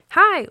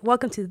Hi,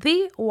 welcome to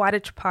the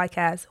Wattage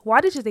Podcast.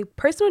 Wattage is a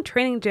personal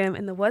training gym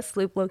in the West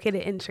Loop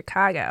located in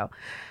Chicago.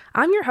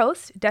 I'm your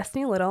host,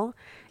 Destiny Little,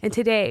 and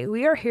today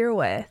we are here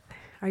with,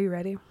 are you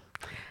ready?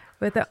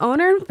 With the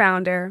owner and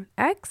founder,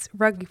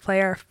 ex-rugby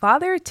player,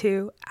 father of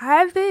two,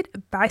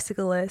 avid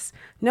bicyclist,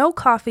 no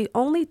coffee,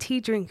 only tea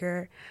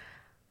drinker,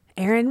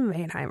 Aaron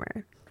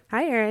Mannheimer.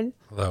 Hi, Aaron.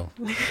 Hello.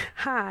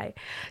 Hi.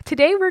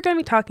 Today we're going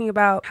to be talking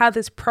about how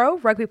this pro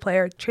rugby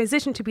player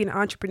transitioned to be an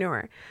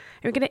entrepreneur.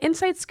 And we're getting an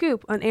inside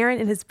scoop on Aaron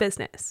and his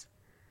business.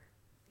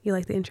 You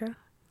like the intro?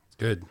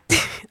 Good.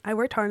 I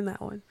worked hard on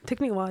that one. It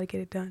took me a while to get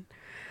it done.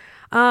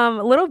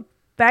 A little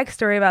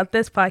backstory about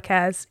this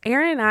podcast.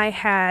 Aaron and I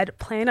had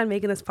planned on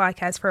making this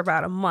podcast for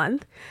about a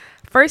month.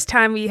 First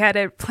time we had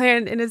it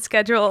planned in a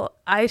schedule,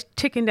 I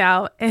chickened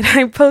out and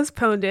I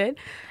postponed it.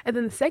 And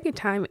then the second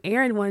time,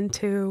 Aaron wanted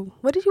to,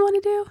 what did you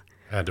want to do?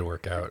 I had to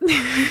work out.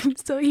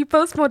 So he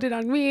postponed it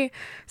on me.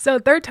 So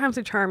third time's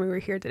a charm, and we're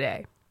here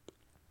today.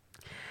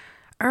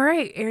 All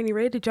right, Aaron, you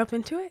ready to jump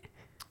into it?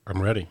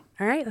 I'm ready.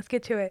 All right, let's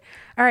get to it.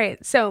 All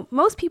right, so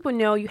most people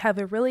know you have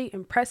a really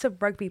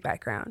impressive rugby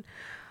background.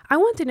 I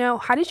want to know,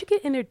 how did you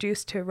get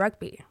introduced to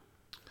rugby?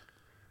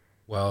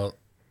 Well,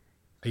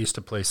 I used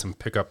to play some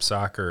pickup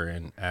soccer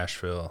in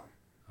Asheville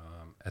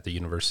at the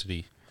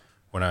university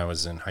when I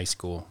was in high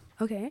school.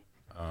 Okay.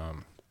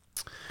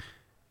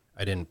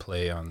 I didn't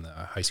play on the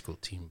high school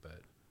team,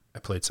 but I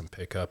played some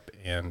pickup,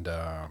 and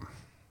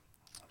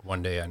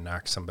one day I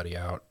knocked somebody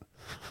out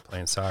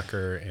playing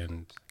soccer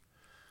and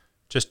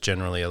just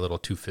generally a little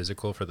too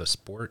physical for the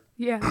sport.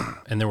 Yeah.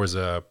 And there was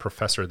a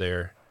professor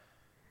there,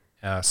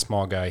 a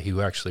small guy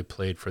who actually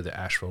played for the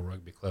Asheville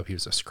Rugby Club. He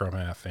was a scrum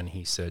half, and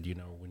he said, you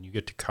know, when you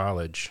get to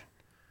college,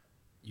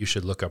 you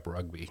should look up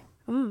rugby.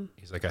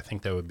 He's like, I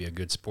think that would be a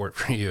good sport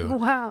for you.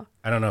 Wow.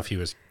 I don't know if he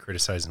was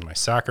criticizing my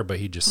soccer, but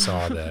he just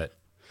saw that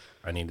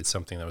I needed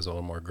something that was a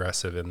little more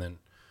aggressive. And then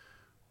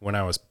when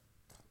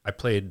I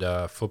played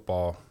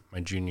football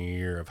my junior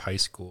year of high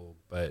school,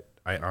 but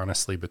I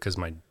honestly, because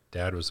my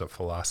dad was a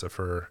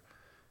philosopher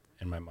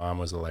and my mom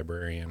was a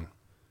librarian,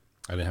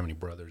 I didn't have any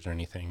brothers or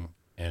anything.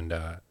 And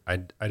I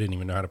didn't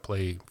even know how to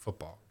play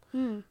football.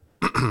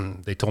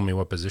 They told me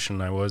what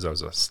position I was. I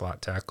was a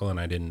slot tackle, and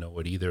I didn't know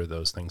what either of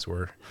those things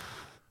were.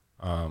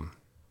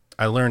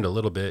 I learned a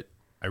little bit.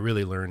 I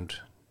really learned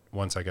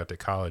once I got to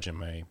college,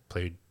 and I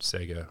played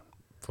Sega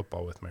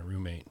football with my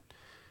roommate.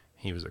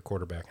 He was a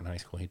quarterback in high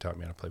school. He taught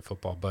me how to play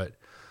football. But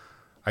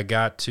I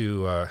got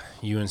to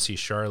UNC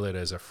Charlotte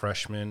as a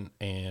freshman,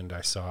 and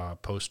I saw a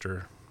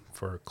poster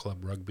for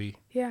club rugby.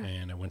 Yeah.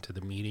 And I went to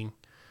the meeting.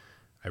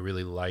 I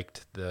really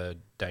liked the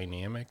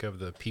dynamic of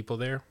the people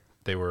there.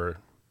 They were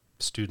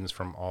students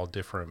from all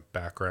different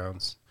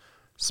backgrounds,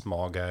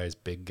 small guys,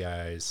 big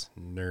guys,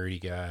 nerdy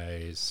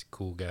guys,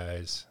 cool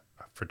guys,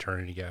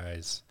 fraternity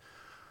guys,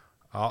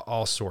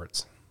 all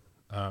sorts,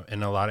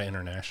 and a lot of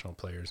international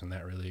players, and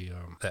that really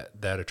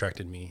that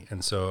attracted me.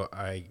 And so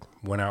I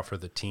went out for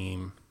the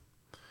team,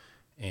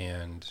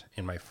 and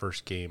in my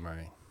first game,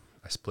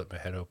 I split my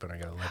head open. I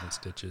got 11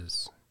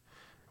 stitches.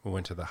 We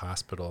went to the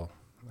hospital,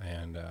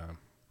 and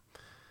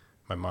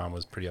my mom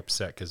was pretty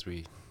upset because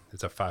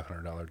it's a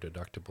 $500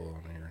 deductible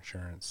on your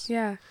insurance.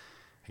 Yeah.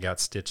 I got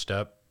stitched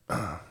up.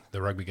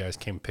 The rugby guys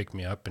came pick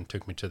me up and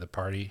took me to the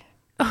party.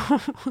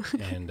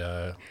 And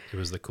it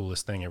was the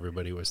coolest thing.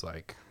 Everybody was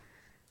like,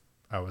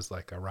 I was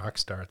like a rock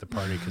star at the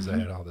party because I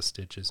had all the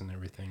stitches and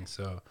everything.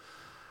 So,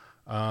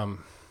 and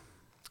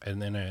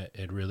then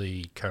it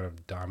really kind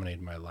of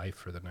dominated my life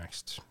for the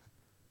next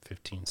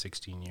 15,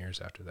 16 years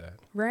after that.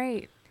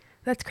 Right.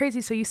 That's crazy.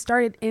 So you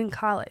started in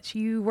college.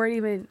 You weren't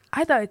even,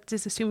 I thought,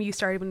 just assuming you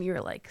started when you were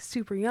like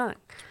super young.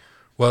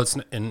 Well,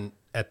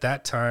 at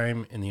that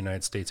time in the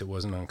United States, it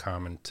wasn't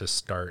uncommon to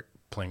start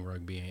playing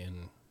rugby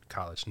in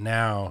college.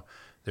 Now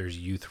there's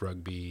youth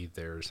rugby,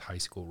 there's high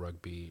school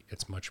rugby.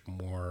 It's much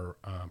more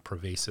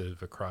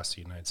pervasive across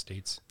the United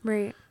States.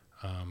 Right.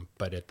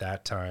 But at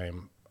that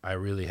time, I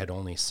really had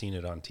only seen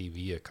it on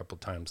TV a couple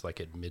times, like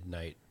at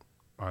midnight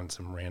on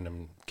some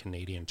random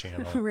Canadian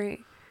channel. Right.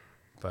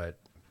 But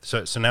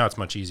so now it's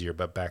much easier.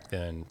 But back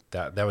then,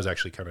 that was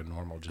actually kind of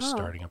normal, just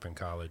starting up in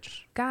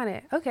college. Got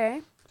it.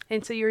 Okay.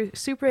 And so you're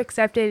super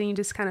accepted and you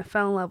just kind of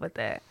fell in love with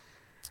it.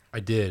 I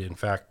did. In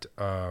fact,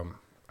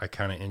 I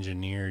kind of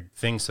engineered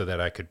things so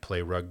that I could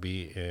play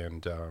rugby.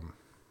 And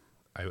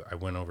I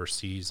went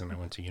overseas and I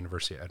went to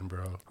University of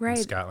Edinburgh in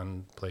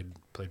Scotland, played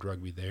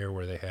rugby there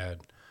where they had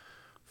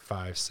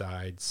 5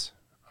 sides.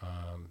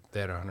 They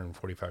had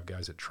 145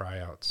 guys at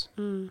tryouts.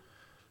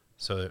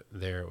 So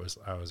there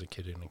I was a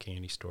kid in a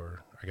candy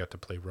store. I got to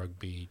play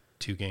rugby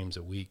 2 games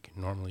a week.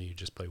 Normally you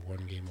just play 1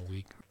 game a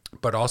week.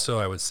 But also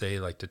I would say,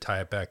 like, to tie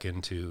it back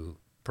into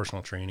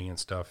personal training and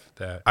stuff,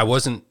 that I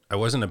wasn't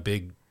a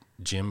big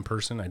gym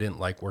person. I didn't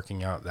like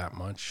working out that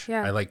much.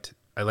 Yeah. I liked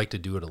to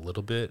do it a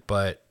little bit,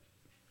 but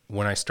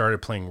when I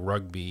started playing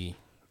rugby,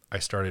 I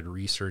started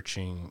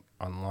researching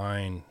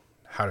online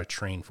how to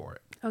train for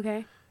it.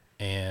 Okay.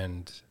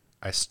 And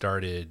I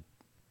started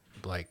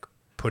like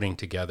putting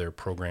together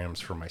programs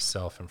for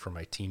myself and for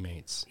my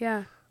teammates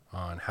Yeah.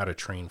 on how to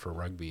train for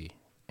rugby.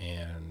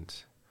 And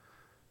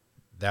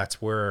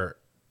that's where,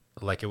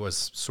 like, it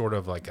was sort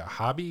of like a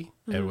hobby.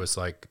 It was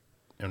like,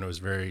 and it was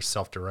very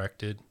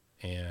self-directed.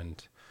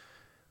 And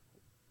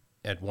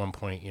at one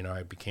point,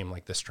 I became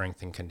like the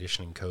strength and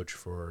conditioning coach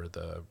for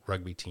the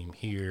rugby team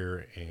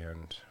here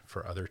and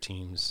for other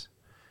teams.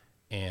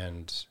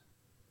 And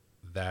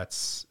that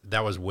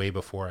was way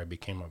before I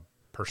became a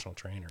personal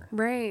trainer.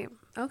 Right.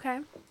 Okay.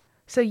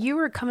 So you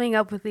were coming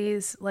up with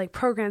these like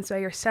programs by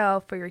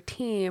yourself for your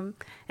team.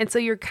 And so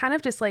you're kind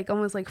of just like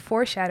almost like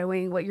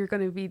foreshadowing what you're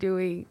going to be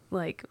doing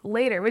like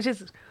later, which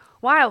is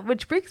wild,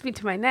 which brings me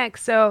to my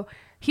next. So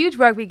huge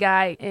rugby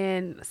guy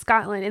in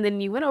Scotland. And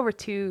then you went over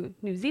to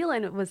New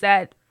Zealand. Was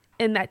that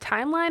in that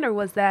timeline or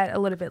was that a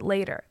little bit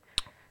later?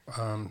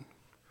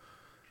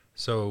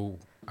 So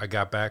I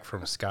got back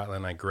from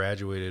Scotland. I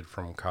graduated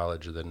from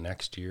college the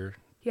next year.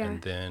 Yeah.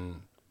 And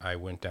then I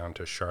went down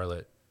to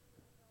Charlotte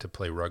to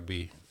play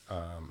rugby.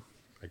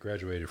 I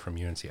graduated from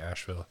UNC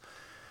Asheville.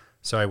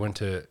 So I went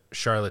to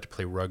Charlotte to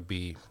play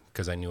rugby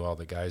because I knew all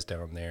the guys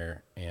down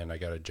there, and I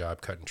got a job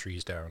cutting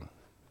trees down.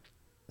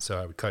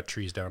 So I would cut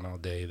trees down all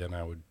day, then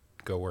I would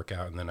go work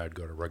out, and then I'd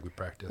go to rugby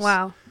practice.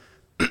 Wow.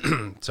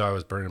 So I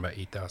was burning about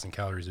 8,000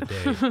 calories a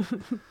day.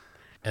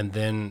 And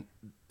then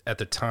at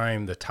the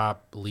time, the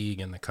top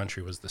league in the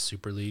country was the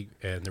Super League,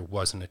 and there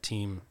wasn't a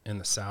team in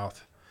the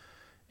South.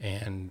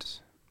 And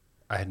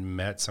I had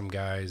met some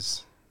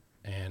guys,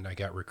 and I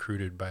got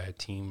recruited by a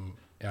team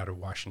out of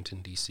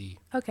Washington, D.C.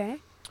 Okay.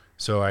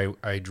 So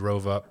I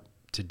drove up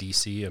to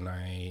D.C. and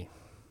I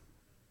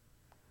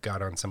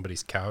got on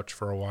somebody's couch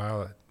for a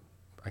while.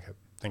 I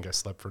think I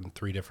slept from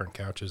 3 different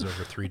couches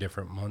over 3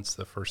 different months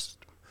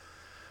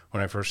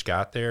when I first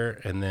got there.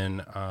 And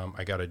then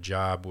I got a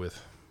job with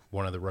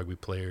one of the rugby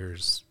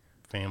players'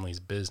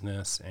 family's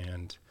business,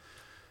 and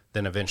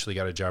then eventually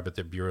got a job at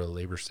the Bureau of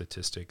Labor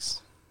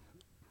Statistics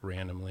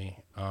randomly.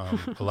 A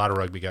lot of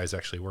rugby guys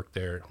actually worked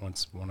there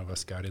once one of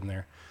us got in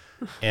there.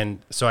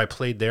 And so I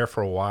played there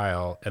for a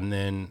while, and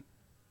then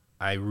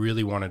I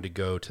really wanted to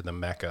go to the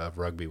mecca of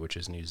rugby, which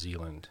is New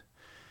Zealand.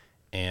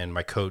 And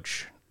my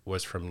coach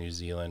was from New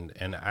Zealand,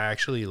 and I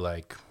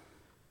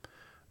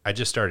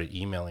just started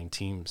emailing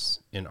teams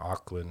in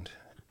Auckland,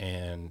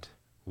 and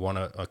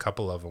a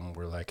couple of them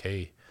were like,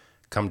 hey,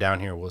 come down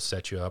here, we'll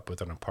set you up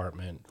with an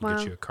apartment, Wow.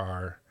 get you a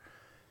car.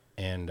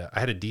 And I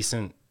had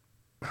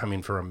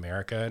for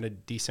America, I had a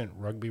decent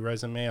rugby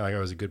resume. Like, I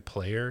was a good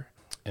player.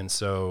 And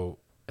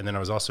then I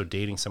was also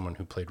dating someone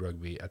who played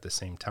rugby at the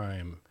same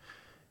time.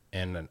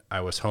 And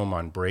I was home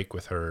on break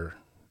with her,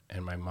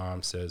 and my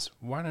mom says,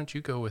 why don't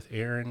you go with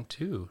Aaron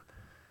too?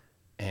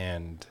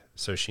 And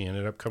so she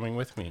ended up coming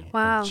with me.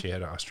 Wow. And she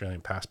had an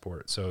Australian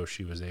passport, so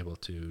she was able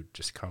to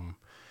just come.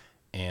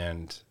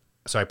 And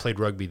so I played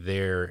rugby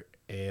there,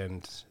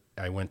 and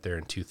I went there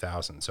in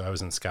 2000. So I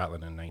was in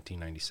Scotland in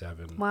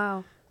 1997.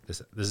 Wow.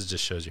 This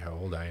just shows you how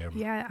old I am.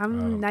 Yeah,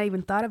 I'm not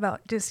even thought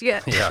about just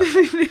yet. Yeah.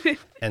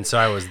 And so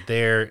I was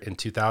there in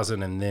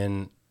 2000, and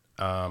then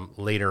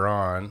later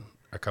on,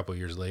 a couple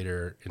years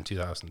later, in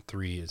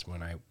 2003, is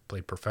when I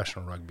played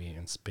professional rugby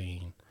in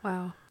Spain.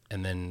 Wow.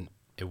 And then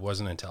it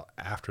wasn't until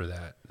after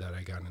that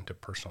I got into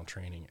personal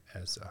training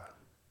as a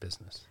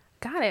business.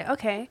 Got it.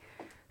 Okay.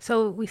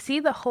 So we see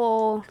the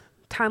whole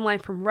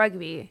timeline from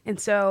rugby. And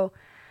so,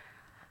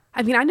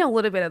 I know a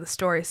little bit of the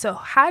story. So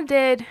how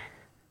did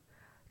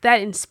that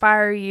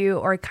inspire you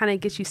or kind of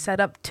get you set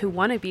up to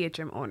want to be a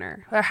gym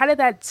owner? Or how did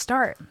that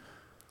start?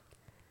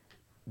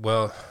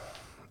 Well,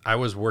 I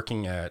was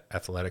working at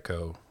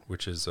Athletico,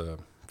 which is a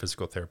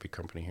physical therapy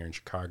company here in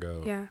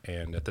Chicago. Yeah.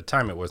 And at the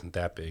time, it wasn't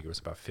that big. It was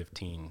about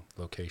 15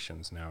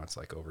 locations. Now it's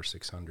like over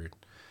 600.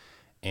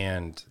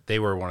 And they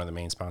were one of the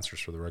main sponsors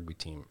for the rugby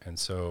team. And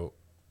so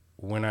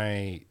when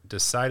I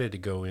decided to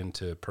go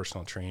into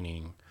personal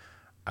training,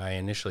 I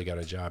initially got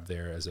a job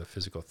there as a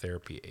physical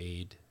therapy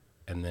aide.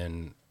 And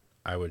then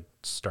I would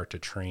start to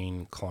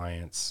train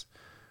clients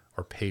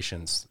or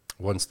patients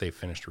once they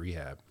finished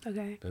rehab.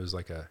 Okay. It was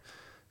like a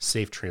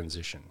safe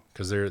transition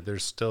because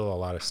there's still a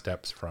lot of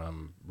steps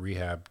from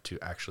rehab to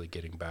actually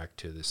getting back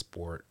to the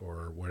sport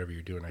or whatever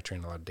you're doing. I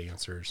trained a lot of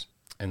dancers.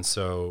 And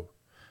so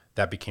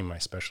that became my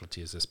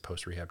specialty, is this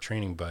post-rehab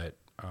training. But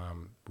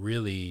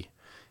really,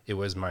 it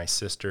was my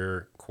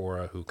sister,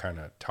 Cora, who kind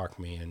of talked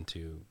me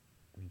into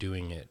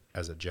doing it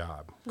as a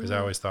job, because I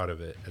always thought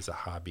of it as a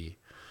hobby,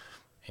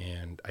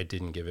 and I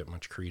didn't give it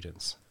much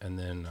credence. And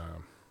then,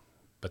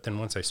 but then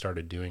once I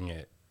started doing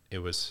it,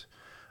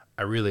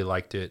 I really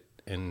liked it.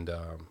 And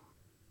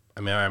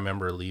I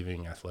remember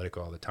leaving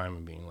Athletico all the time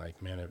and being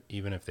like, man,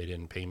 even if they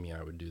didn't pay me,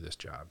 I would do this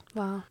job.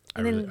 Wow.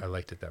 I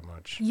liked it that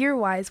much.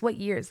 Year-wise, what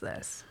year is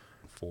this?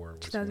 2004 was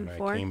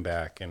 2004? when I came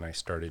back and I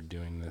started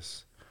doing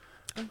this,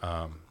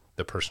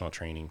 the personal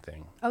training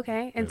thing.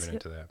 Okay. And Moving so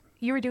into that.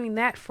 you were doing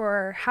that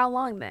for how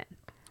long then?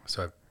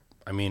 So,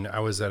 I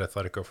was at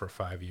Athletico for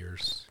 5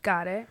 years.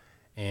 Got it.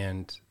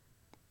 And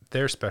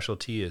their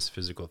specialty is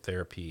physical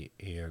therapy.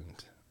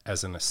 And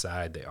as an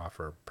aside, they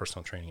offer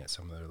personal training at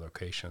some of their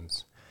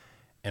locations.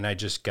 And I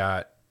just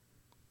got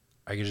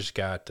a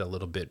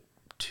little bit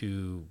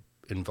too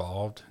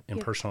involved in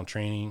personal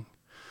training.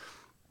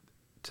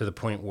 to the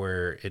point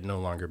where it no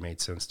longer made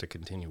sense to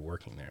continue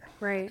working there.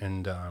 Right.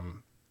 And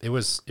it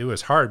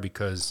was hard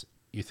because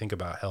you think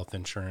about health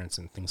insurance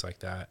and things like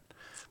that.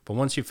 But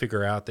once you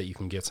figure out that you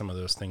can get some of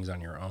those things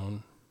on your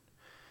own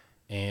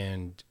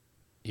and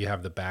you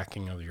have the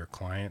backing of your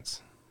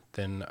clients,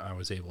 then I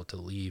was able to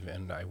leave,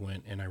 and I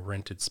went and I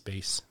rented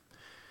space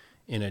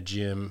in a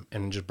gym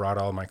and just brought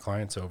all my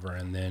clients over.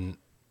 And then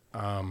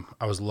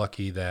I was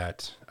lucky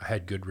that I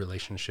had good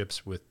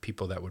relationships with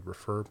people that would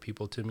refer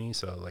people to me.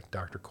 So like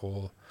Dr.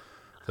 Cole,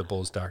 the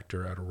Bulls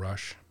doctor out of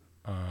Rush,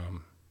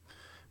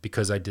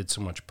 because I did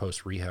so much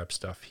post-rehab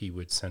stuff, he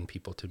would send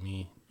people to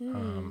me.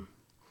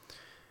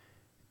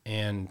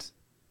 And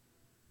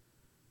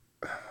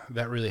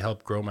that really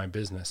helped grow my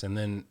business. And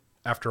then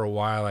after a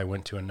while, I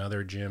went to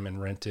another gym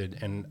and rented,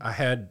 and I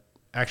had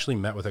actually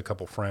met with a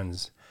couple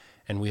friends,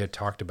 and we had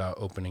talked about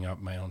opening up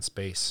my own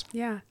space.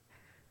 Yeah.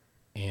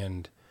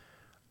 And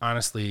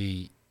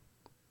honestly,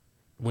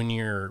 when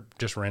you're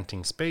just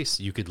renting space,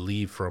 you could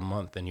leave for a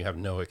month and you have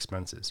no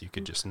expenses. You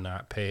could just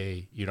not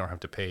pay. You don't have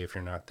to pay if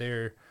you're not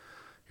there.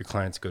 Your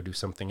clients go do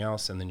something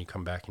else, and then you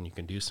come back and you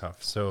can do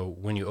stuff. So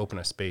when you open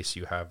a space,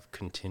 you have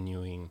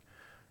continuing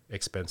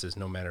expenses,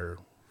 no matter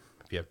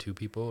if you have 2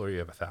 people or you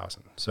have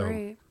 1,000. So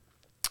Right.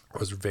 I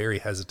was very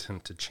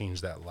hesitant to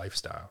change that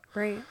lifestyle.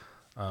 Right.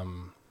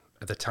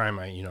 At the time,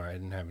 I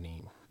didn't have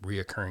any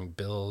reoccurring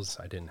bills.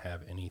 I didn't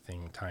have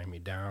anything tying me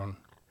down.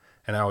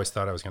 And I always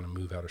thought I was going to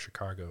move out of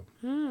Chicago.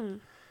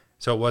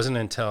 So it wasn't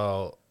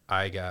until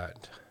I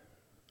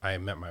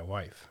met my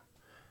wife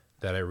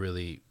that I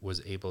really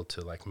was able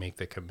to like make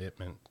the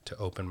commitment to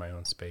open my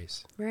own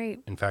space.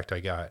 Right. In fact, I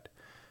got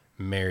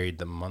married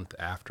the month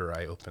after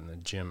I opened the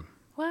gym.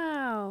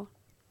 Wow.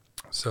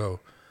 So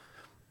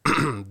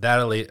that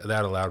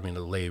allowed me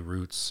to lay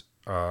roots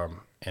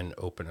and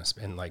open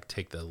and like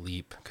take the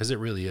leap, because it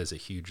really is a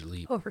huge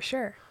leap. Oh, for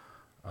sure.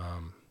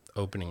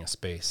 Opening a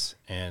space.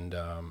 And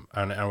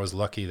I was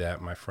lucky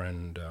that my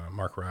friend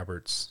Mark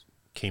Roberts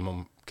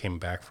came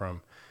back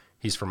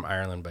he's from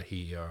Ireland, but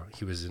he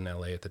was in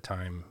LA at the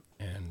time,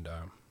 and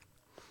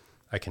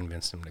I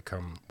convinced him to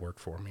come work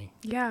for me.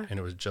 Yeah. And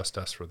it was just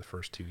us for the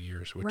first 2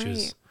 years, which Right.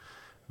 is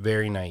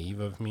very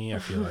naive of me. I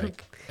feel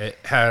like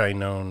had I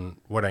known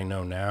what I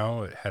know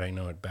now, had I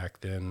known it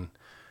back then,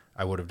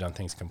 I would have done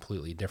things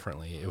completely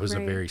differently. It was a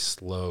Right. very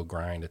slow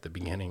grind at the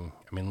beginning.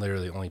 I mean,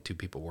 literally only 2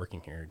 people working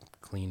here,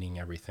 cleaning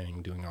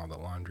everything, doing all the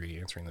laundry,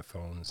 answering the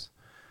phones,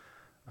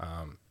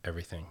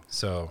 everything.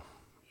 So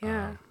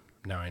Yeah.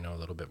 now I know a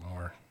little bit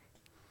more.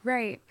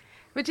 Right.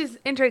 Which is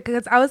interesting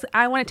because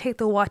I want to take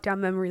the walk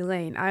down memory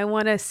lane. I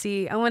want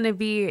to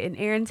be in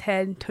Aaron's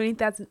head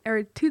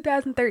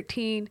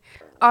 2013.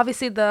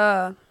 Obviously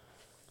the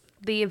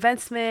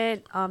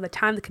investment, the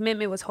time, the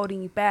commitment was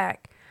holding you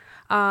back.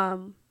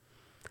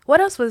 What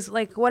else was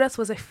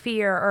a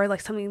fear or like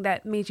something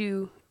that made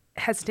you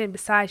hesitant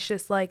besides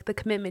just like the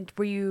commitment?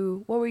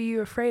 What were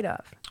you afraid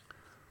of?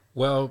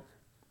 Well,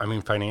 I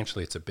mean,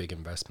 financially, it's a big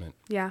investment.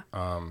 Yeah.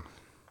 I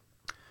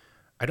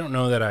don't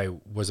know that I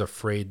was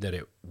afraid that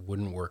it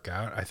wouldn't work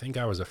out. I think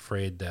I was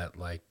afraid that,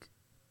 like,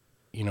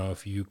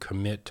 if you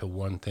commit to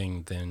one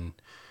thing, then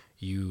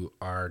you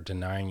are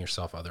denying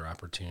yourself other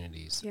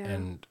opportunities. Yeah.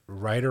 And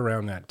right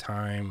around that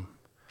time,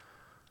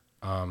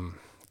 and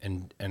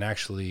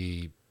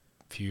actually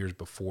a few years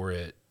before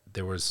it,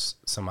 there was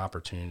some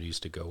opportunities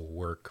to go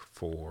work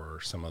for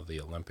some of the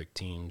Olympic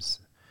teams,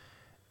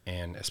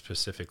 and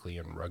specifically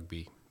in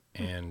rugby.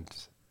 And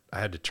I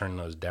had to turn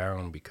those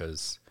down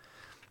because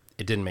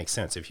it didn't make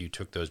sense. If you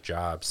took those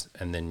jobs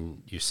and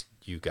then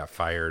you got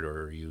fired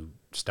or you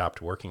stopped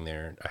working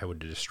there, I would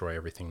destroy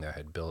everything that I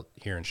had built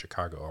here in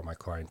Chicago, all my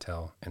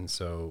clientele. And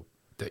so,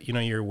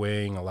 you're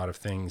weighing a lot of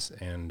things.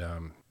 And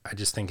I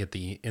just think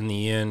in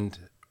the end,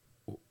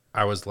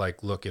 I was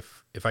like, look,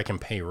 if I can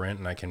pay rent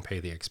and I can pay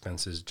the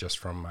expenses just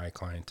from my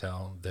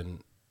clientele, then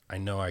I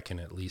know I can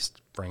at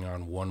least bring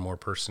on one more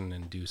person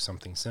and do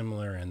something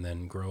similar and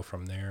then grow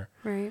from there.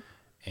 Right.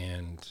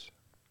 And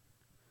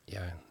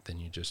yeah, then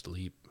you just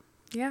leap.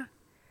 Yeah.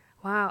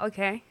 Wow.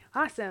 Okay.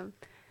 Awesome.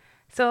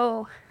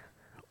 So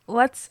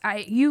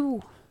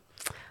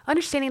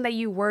understanding that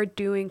you were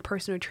doing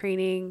personal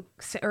training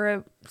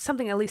or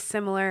something at least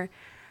similar,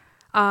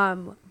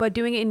 but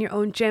doing it in your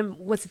own gym,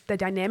 was the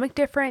dynamic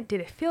different? Did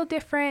it feel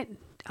different?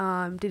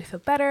 Did it feel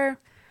better?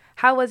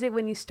 How was it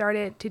when you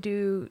started to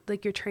do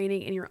like your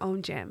training in your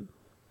own gym?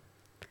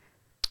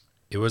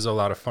 It was a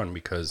lot of fun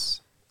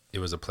because it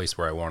was a place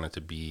where I wanted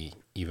to be,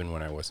 even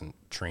when I wasn't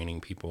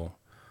training people.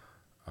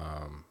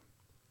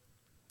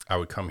 I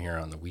would come here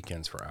on the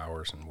weekends for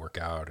hours and work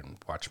out and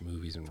watch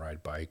movies and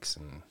ride bikes.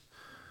 And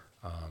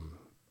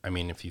I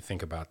mean, if you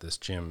think about this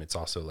gym, it's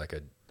also like I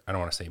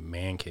don't want to say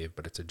man cave,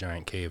 but it's a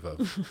giant cave of,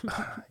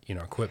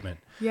 equipment.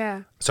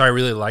 Yeah. So I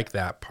really like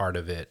that part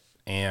of it.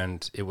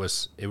 And it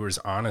was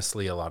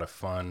honestly a lot of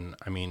fun.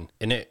 I mean,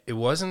 and it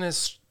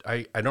wasn't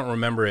I don't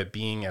remember it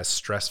being as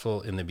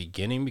stressful in the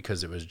beginning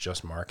because it was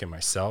just Mark and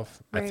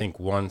myself. Right. I think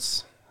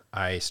once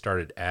I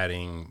started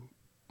adding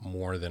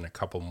more than a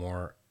couple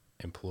more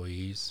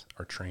employees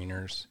or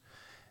trainers,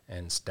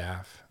 and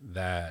staff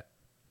that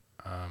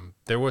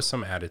there was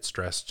some added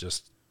stress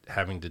just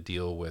having to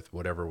deal with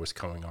whatever was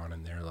going on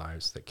in their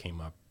lives that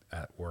came up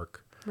at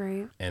work.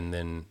 Right. And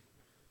then,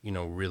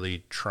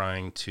 really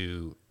trying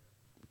to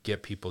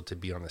get people to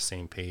be on the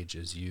same page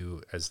as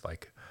you, as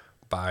like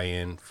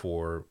buy-in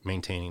for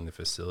maintaining the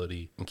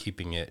facility and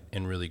keeping it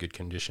in really good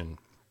condition.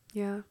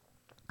 Yeah.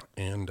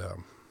 And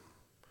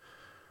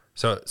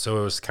so it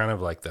was kind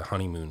of like the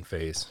honeymoon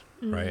phase,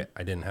 right?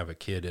 I didn't have a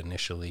kid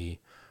initially.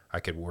 I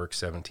could work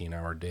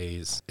 17-hour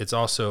days. It's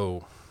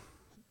also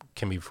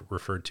can be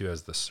referred to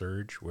as the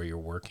surge, where you're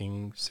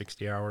working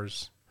 60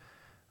 hours.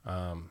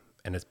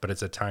 But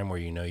it's a time where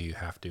you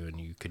have to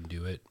and you can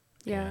do it.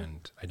 Yeah.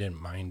 And I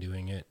didn't mind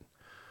doing it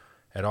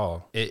at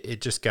all.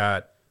 It just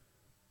got,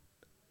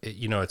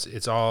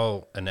 it's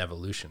all an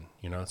evolution,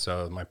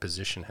 so my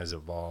position has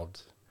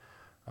evolved.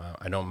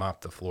 I don't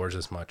mop the floors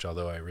as much,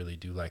 although I really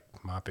do like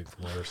mopping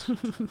floors.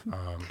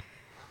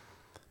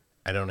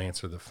 I don't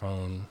answer the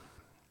phone.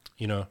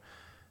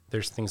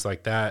 There's things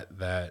like that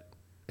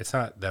it's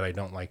not that I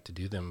don't like to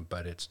do them,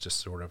 but it's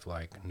just sort of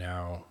like,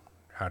 now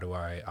how do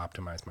I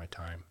optimize my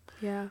time?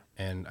 Yeah.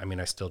 And I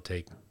mean, I still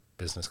take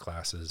business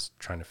classes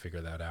trying to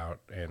figure that out,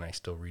 and I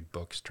still read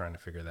books trying to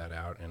figure that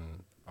out,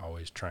 and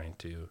always trying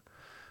to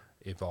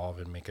evolve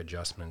and make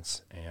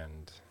adjustments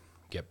and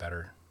get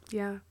better.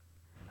 Yeah.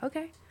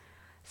 Okay.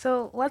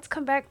 So let's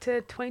come back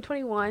to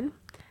 2021.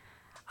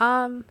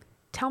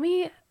 Tell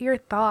me your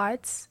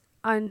thoughts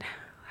on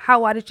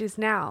how Wattage is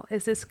now.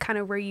 Is this kind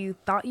of where you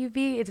thought you'd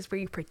be? Is this where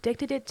you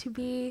predicted it to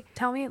be?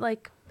 Tell me,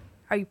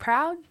 are you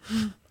proud?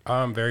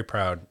 I'm very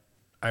proud.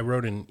 I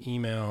wrote an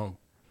email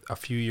a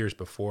few years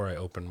before I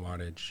opened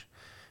Wattage,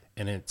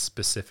 and it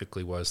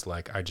specifically was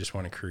like, I just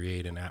want to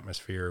create an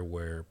atmosphere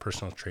where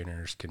personal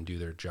trainers can do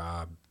their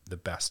job the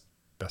best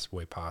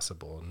way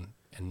possible,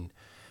 and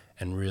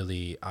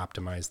really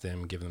optimize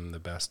them, give them the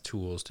best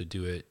tools to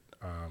do it,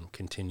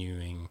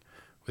 continuing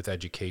with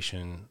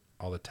education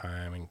all the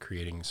time and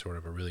creating sort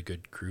of a really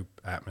good group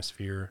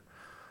atmosphere.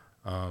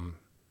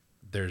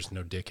 There's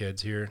no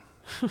dickheads here.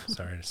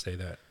 Sorry to say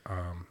that.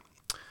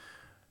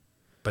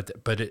 But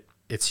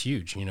it's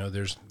huge.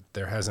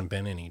 There hasn't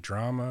been any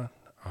drama.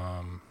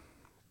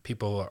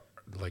 People are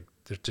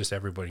they're just,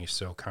 everybody's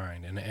so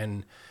kind.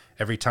 And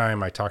every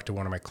time I talk to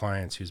one of my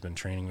clients who's been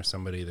training with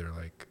somebody, they're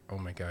like, oh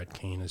my God,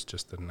 Kane is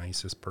just the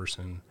nicest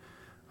person,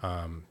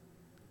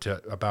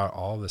 about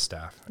all the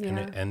staff.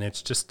 Yeah. And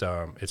it's just,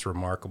 it's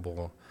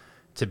remarkable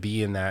to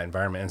be in that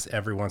environment. And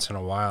every once in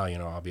a while,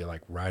 I'll be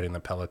like riding the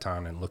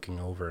Peloton and looking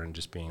over and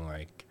just being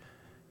like,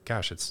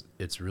 gosh,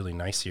 it's really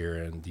nice here,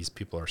 and these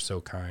people are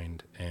so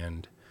kind.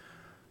 And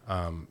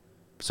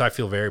so I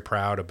feel very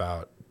proud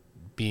about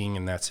being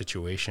in that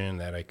situation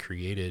that I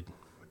created,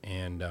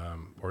 and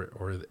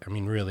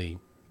really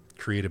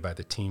created by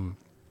the team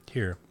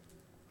here.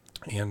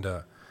 And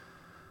it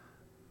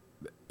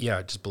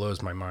just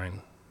blows my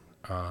mind.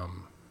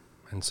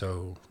 And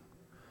so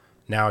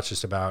now it's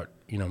just about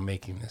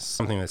making this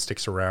something that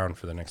sticks around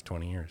for the next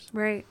 20 years,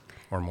 Right.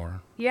 or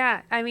more.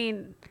 Yeah. I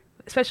mean,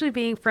 especially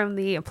being from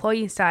the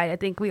employee side, I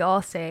think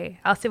I'll sit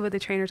with the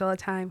trainers all the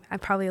time. I'm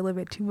probably a little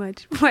bit too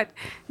much, but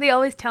they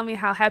always tell me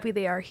how happy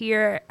they are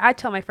here. I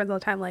tell my friends all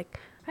the time, I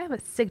have a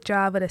sick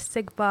job but a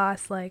sick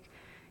boss.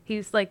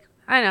 He's I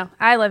don't know,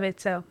 I love it.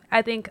 So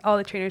I think all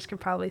the trainers can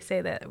probably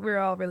say that we're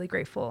all really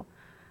grateful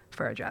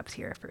for our jobs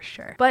here, for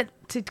sure. But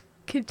to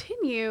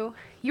continue,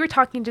 you were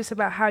talking just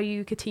about how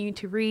you continue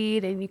to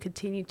read and you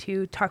continue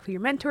to talk with your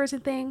mentors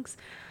and things.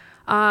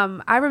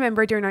 I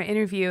remember during our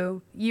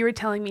interview, you were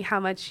telling me how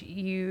much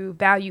you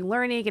value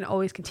learning and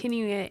always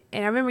continuing it.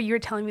 And I remember you were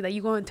telling me that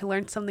you wanted to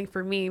learn something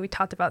for me. We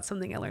talked about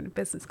something I learned in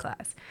business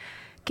class.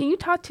 Can you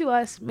talk to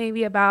us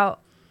maybe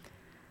about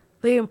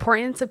the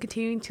importance of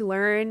continuing to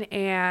learn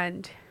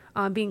and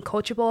being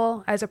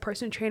coachable as a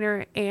personal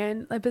trainer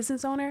and a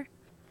business owner?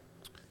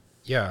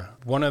 Yeah.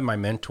 One of my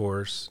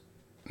mentors,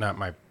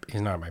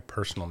 he's not my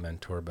personal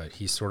mentor, but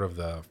he's sort of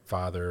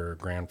the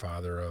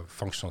grandfather of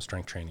functional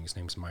strength training. His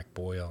name's Mike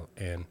Boyle.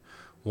 And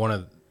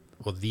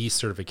the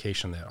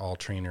certification that all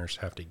trainers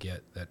have to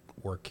get that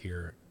work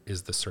here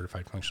is the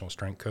Certified Functional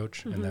Strength Coach.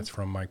 Mm-hmm. And that's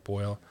from Mike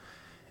Boyle.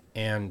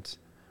 And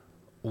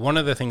one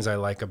of the things I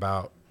like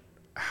about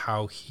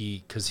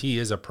because he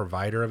is a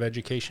provider of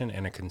education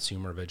and a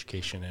consumer of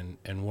education.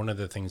 And one of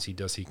the things he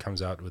does, he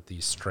comes out with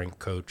these Strength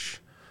Coach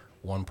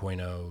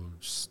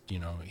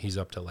 1.0, he's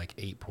up to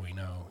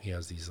 8.0. He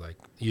has these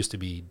used to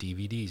be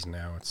DVDs,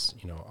 now it's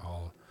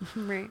all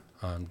right.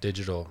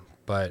 Digital.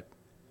 But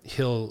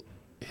he'll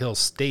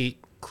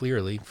state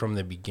clearly from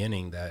the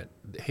beginning that,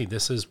 hey,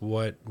 this is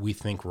what we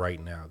think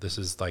right now. This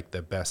is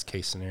the best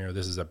case scenario.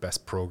 This is the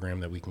best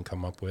program that we can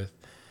come up with.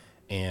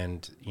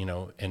 And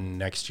and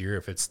next year,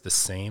 if it's the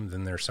same,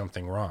 then there's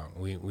something wrong.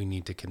 We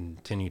need to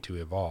continue to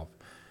evolve.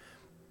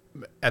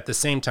 At the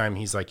same time,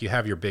 he's you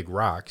have your big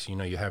rocks, you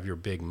have your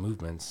big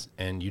movements,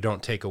 and you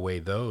don't take away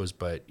those,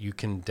 but you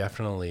can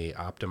definitely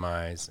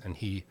optimize. And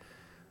he,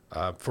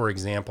 for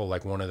example,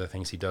 one of the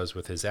things he does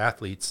with his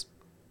athletes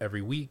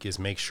every week is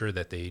make sure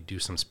that they do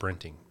some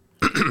sprinting.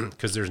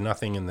 because there's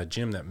nothing in the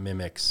gym that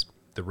mimics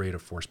the rate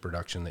of force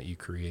production that you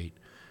create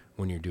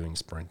when you're doing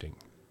sprinting.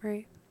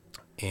 Right.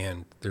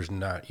 And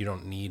you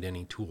don't need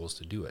any tools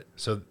to do it.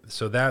 So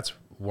that's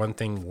one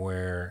thing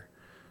where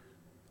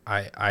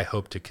I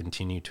hope to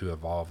continue to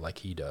evolve like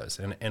he does.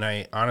 And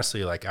I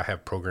honestly, like, I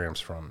have programs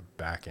from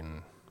back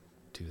in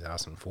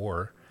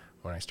 2004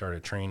 when I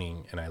started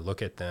training, and I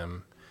look at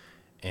them,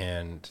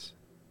 and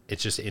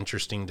it's just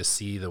interesting to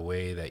see the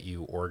way that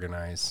you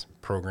organize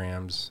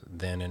programs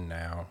then and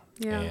now.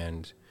 Yeah.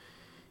 And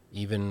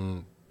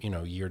even,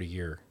 year to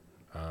year,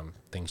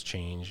 things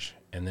change.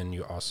 And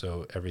then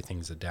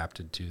everything's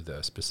adapted to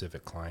the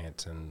specific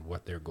client and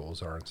what their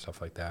goals are and stuff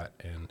like that.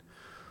 And,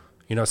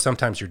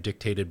 sometimes you're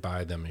dictated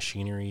by the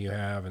machinery you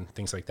have and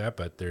things like that,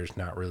 but there's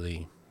not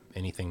really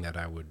anything that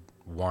I would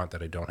want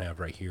that I don't have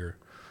right here.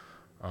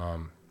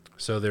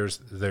 So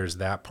there's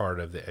that part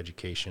of the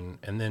education.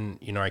 And then,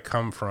 I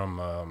come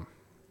from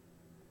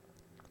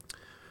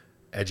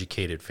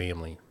educated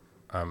family.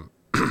 I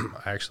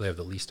actually have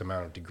the least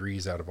amount of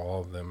degrees out of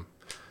all of them.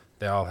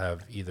 They all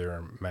have either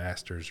a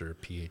master's or a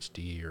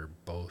PhD or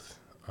both.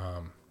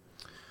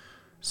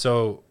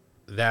 So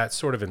that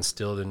sort of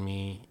instilled in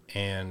me.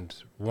 And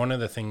one of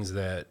the things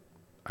that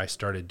I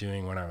started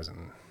doing when I was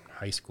in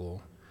high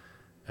school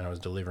and I was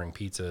delivering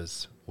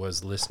pizzas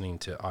was listening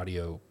to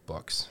audio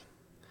books.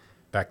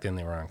 Back then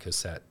they were on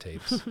cassette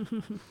tapes.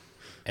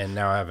 And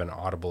now I have an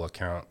Audible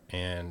account,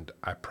 and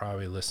I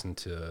probably listen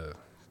to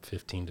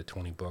 15 to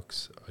 20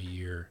 books a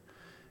year.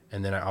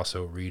 And then I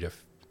also read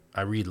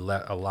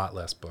a lot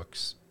less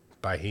books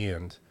by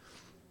hand,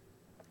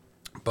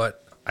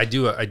 but I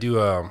do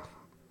a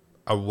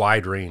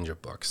wide range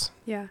of books.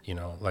 Yeah.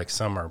 Like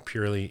some are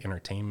purely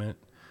entertainment,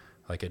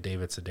 like a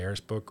David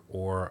Sedaris book,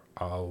 or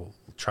I'll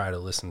try to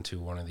listen to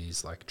one of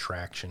these like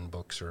traction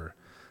books or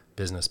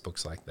business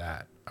books like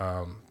that.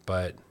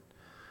 But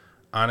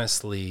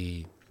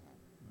honestly,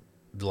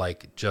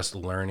 like just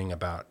learning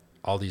about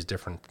all these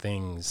different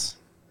things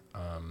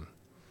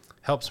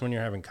helps when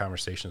you're having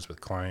conversations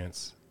with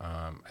clients.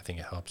 I think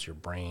it helps your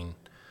brain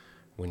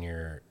when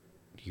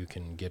you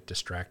can get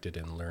distracted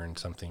and learn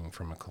something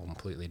from a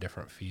completely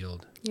different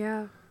field.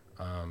 Yeah.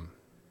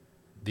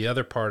 The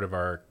other part of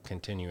our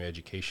continuing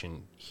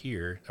education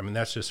here,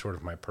 that's just sort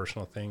of my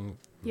personal thing.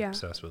 Yeah. I'm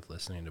obsessed with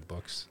listening to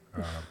books.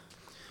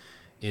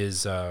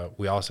 Is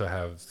we also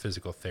have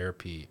physical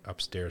therapy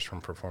upstairs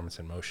from Performance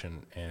in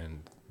Motion,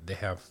 and they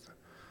have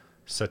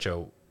such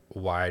a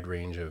wide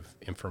range of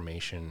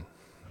information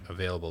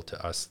available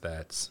to us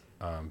that's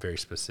very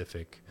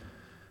specific,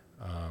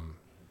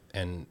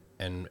 and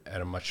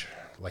at a much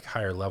like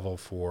higher level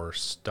for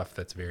stuff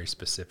that's very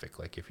specific.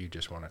 Like if you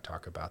just want to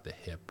talk about the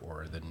hip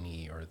or the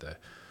knee or the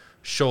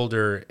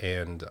shoulder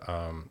and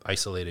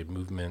isolated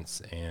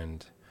movements,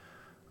 and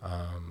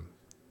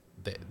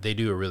they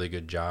do a really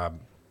good job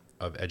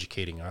of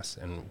educating us.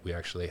 And we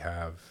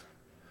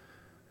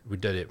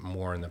did it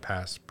more in the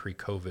past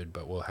pre-COVID,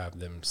 but we'll have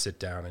them sit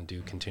down and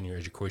do continuing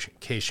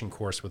education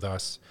course with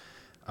us.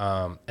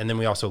 And then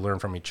we also learn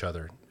from each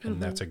other,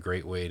 and that's a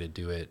great way to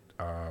do it.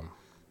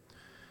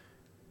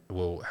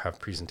 We'll have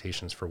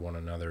presentations for one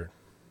another.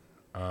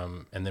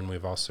 And then we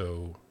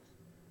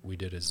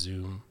did a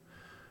Zoom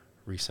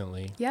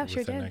recently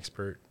with an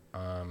expert.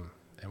 And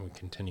we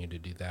continue to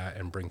do that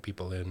and bring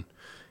people in.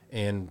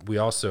 And we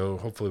also,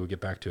 hopefully we'll get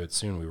back to it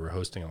soon, we were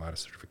hosting a lot of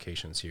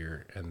certifications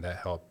here, and that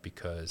helped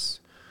because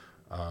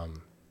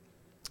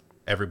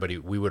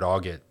we would all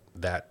get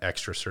that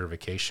extra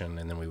certification,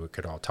 and then we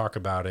could all talk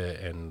about it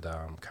and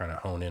kind of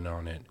hone in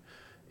on it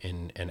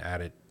and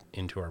add it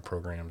into our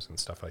programs and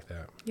stuff like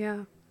that.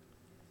 Yeah.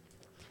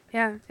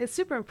 Yeah, it's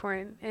super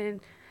important.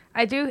 And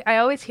I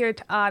always hear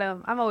to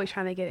Autumn. I'm always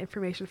trying to get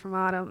information from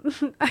Autumn.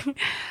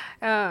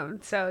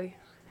 So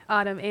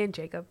Autumn and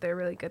Jacob, they're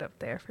really good up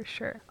there for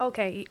sure.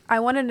 Okay,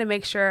 I wanted to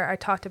make sure I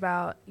talked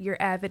about your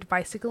avid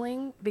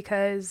bicycling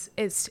because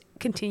it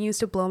continues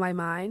to blow my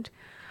mind.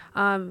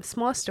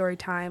 Small story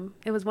time.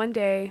 It was one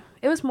day,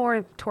 it was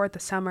more toward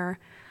the summer.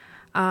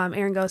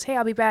 Aaron goes, "Hey,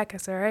 I'll be back." I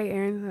said, "All right,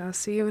 Aaron, I'll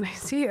see you when I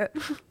see you."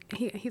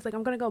 He's like,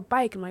 "I'm going to go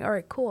bike." I'm like, "All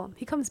right, cool."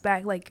 He comes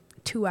back like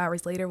 2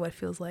 hours later, what it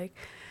feels like.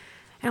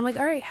 And I'm like,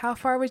 "All right, how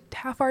far is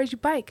your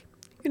bike?"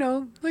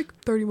 Like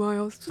 30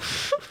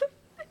 miles.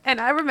 And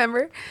I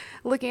remember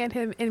looking at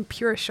him in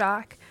pure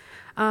shock.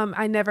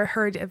 I never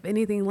heard of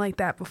anything like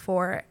that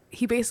before.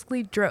 He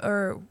basically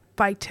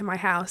biked to my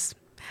house.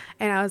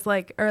 And I was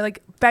like,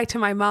 back to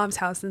my mom's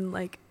house in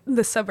like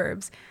the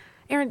suburbs.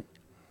 Aaron,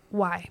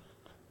 why?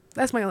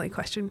 That's my only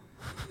question.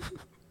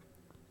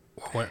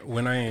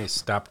 When I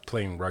stopped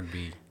playing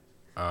rugby,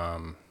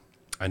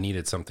 I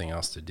needed something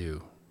else to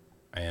do.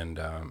 And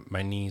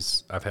my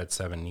knees, I've had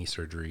 7 knee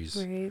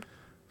surgeries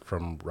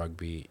from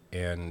rugby.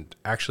 And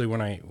actually,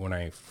 when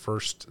I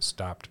first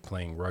stopped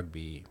playing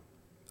rugby,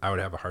 I would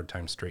have a hard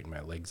time straightening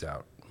my legs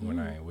out when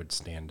I would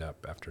stand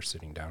up after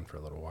sitting down for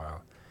a little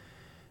while.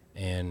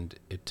 And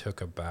it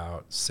took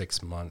about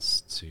 6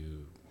 months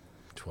to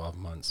 12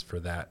 months for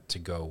that to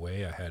go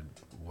away. I had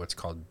what's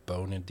called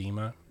bone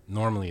edema.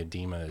 Normally,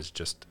 edema is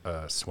just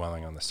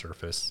swelling on the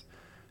surface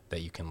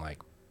that you can like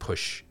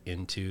push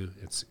into.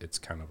 It's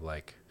kind of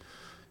like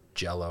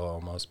Jello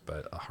almost,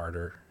 but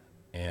harder.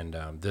 And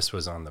this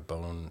was on the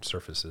bone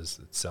surfaces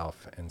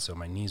itself, and so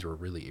my knees were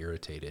really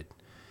irritated.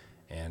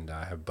 And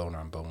I have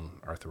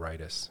bone-on-bone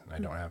arthritis, and I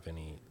don't have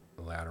any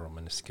lateral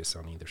meniscus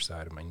on either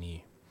side of my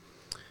knee.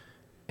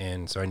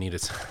 And so I needed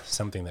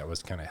something that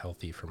was kind of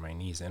healthy for my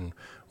knees. And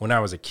when I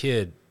was a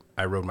kid,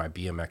 I rode my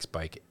BMX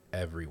bike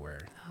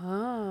everywhere.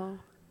 Oh.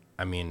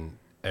 I mean,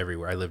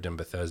 everywhere. I lived in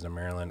Bethesda,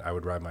 Maryland. I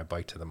would ride my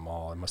bike to the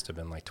mall. It must have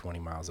been like 20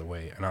 miles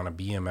away. And on a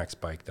BMX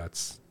bike,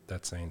 that's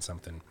saying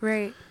something.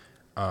 Right.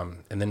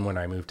 And then when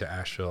I moved to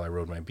Asheville, I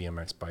rode my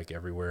BMX bike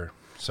everywhere.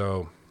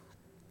 So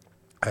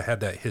I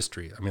had that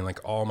history. I mean, like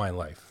all my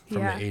life,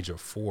 from the age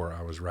of 4,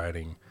 I was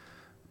riding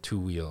 2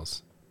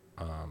 wheels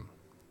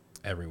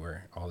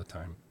everywhere all the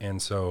time.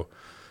 And so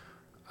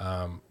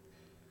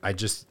I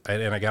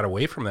got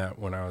away from that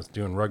when I was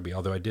doing rugby,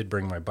 although I did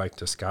bring my bike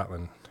to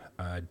Scotland.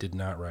 I did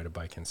not ride a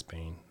bike in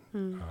Spain.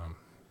 And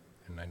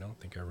I don't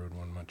think I rode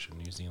one much in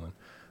New Zealand.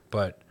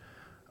 But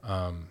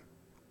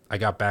I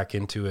got back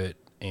into it,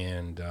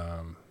 and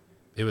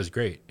it was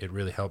great. It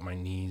really helped my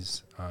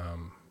knees.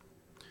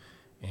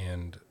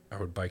 And I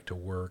would bike to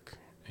work,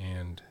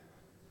 and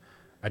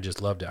I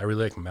just loved it. I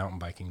really like mountain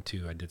biking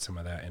too. I did some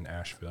of that in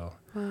Asheville.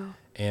 Wow.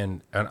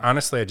 And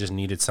honestly, I just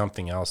needed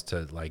something else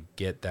to like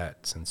get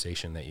that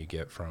sensation that you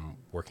get from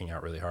working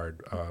out really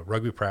hard.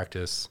 Rugby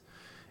practice,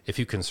 if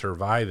you can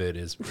survive it,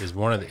 is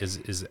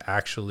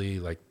actually,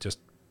 like, just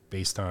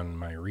based on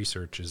my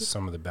research, is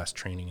some of the best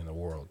training in the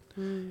world.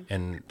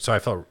 And so I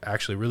felt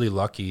actually really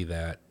lucky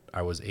that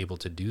I was able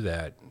to do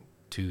that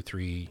 2,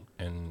 3,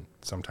 and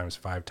sometimes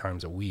 5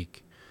 times a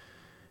week.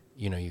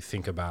 You know, you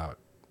think about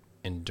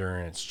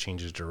endurance,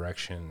 changes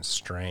direction,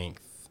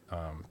 strength,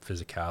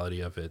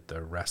 physicality of it,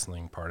 the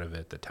wrestling part of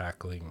it, the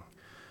tackling.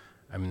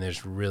 I mean,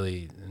 there's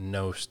really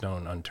no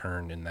stone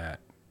unturned in that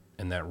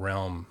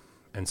realm.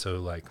 And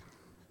so, like,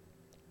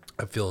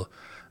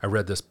 I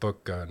read this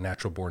book,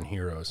 Natural Born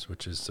Heroes,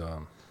 which is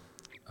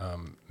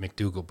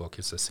McDougall book.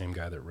 It's the same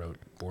guy that wrote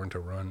Born to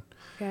Run.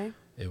 Okay.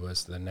 It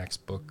was the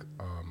next book,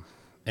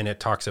 and it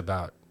talks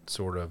about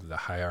sort of the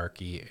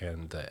hierarchy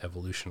and the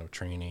evolution of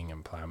training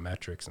and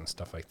plyometrics and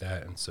stuff like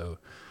that. And so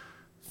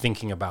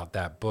thinking about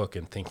that book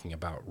and thinking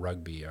about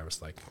rugby, I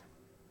was like,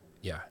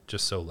 yeah,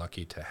 just so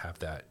lucky to have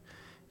that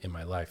in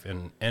my life.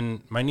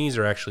 And my knees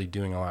are actually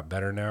doing a lot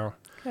better now.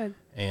 Good.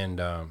 And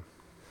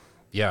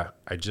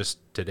I just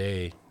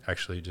today,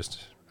 actually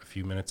just a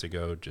few minutes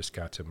ago, just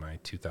got to my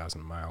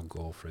 2,000 mile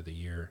goal for the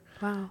year.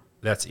 Wow.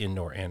 That's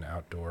indoor and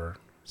outdoor.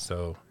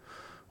 So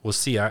we'll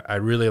see. I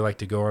really like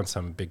to go on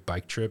some big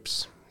bike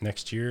trips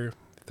next year,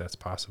 if that's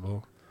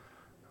possible.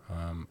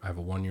 I have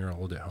a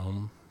 1-year-old at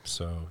home,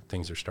 so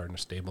things are starting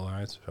to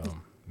stabilize. So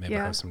maybe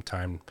I have some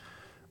time.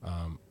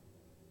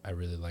 I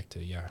really like to,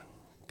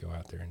 go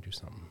out there and do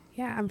something.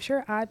 Yeah, I'm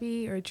sure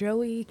Abby or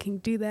Joey can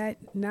do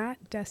that. Not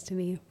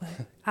Destiny,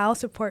 but I'll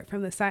support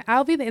from the side.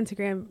 I'll be the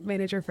Instagram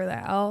manager for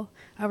that. I'll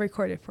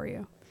record it for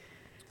you.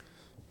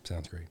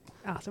 Sounds great.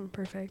 Awesome.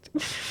 Perfect.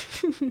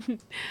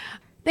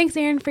 Thanks,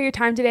 Aaron, for your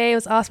time today. It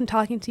was awesome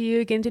talking to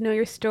you, getting to know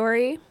your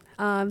story.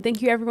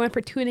 Thank you, everyone,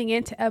 for tuning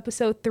in to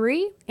episode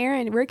 3.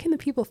 Aaron, where can the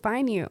people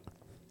find you?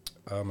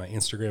 My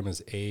Instagram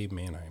is A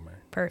Manheimer.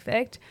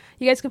 Perfect.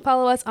 You guys can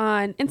follow us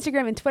on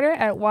Instagram and Twitter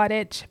at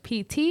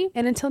WattitchPT.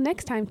 And until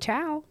next time,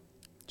 ciao.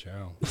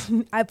 Ciao.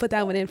 I put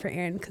that one in for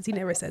Aaron because he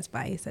never says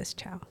bye. He says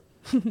ciao.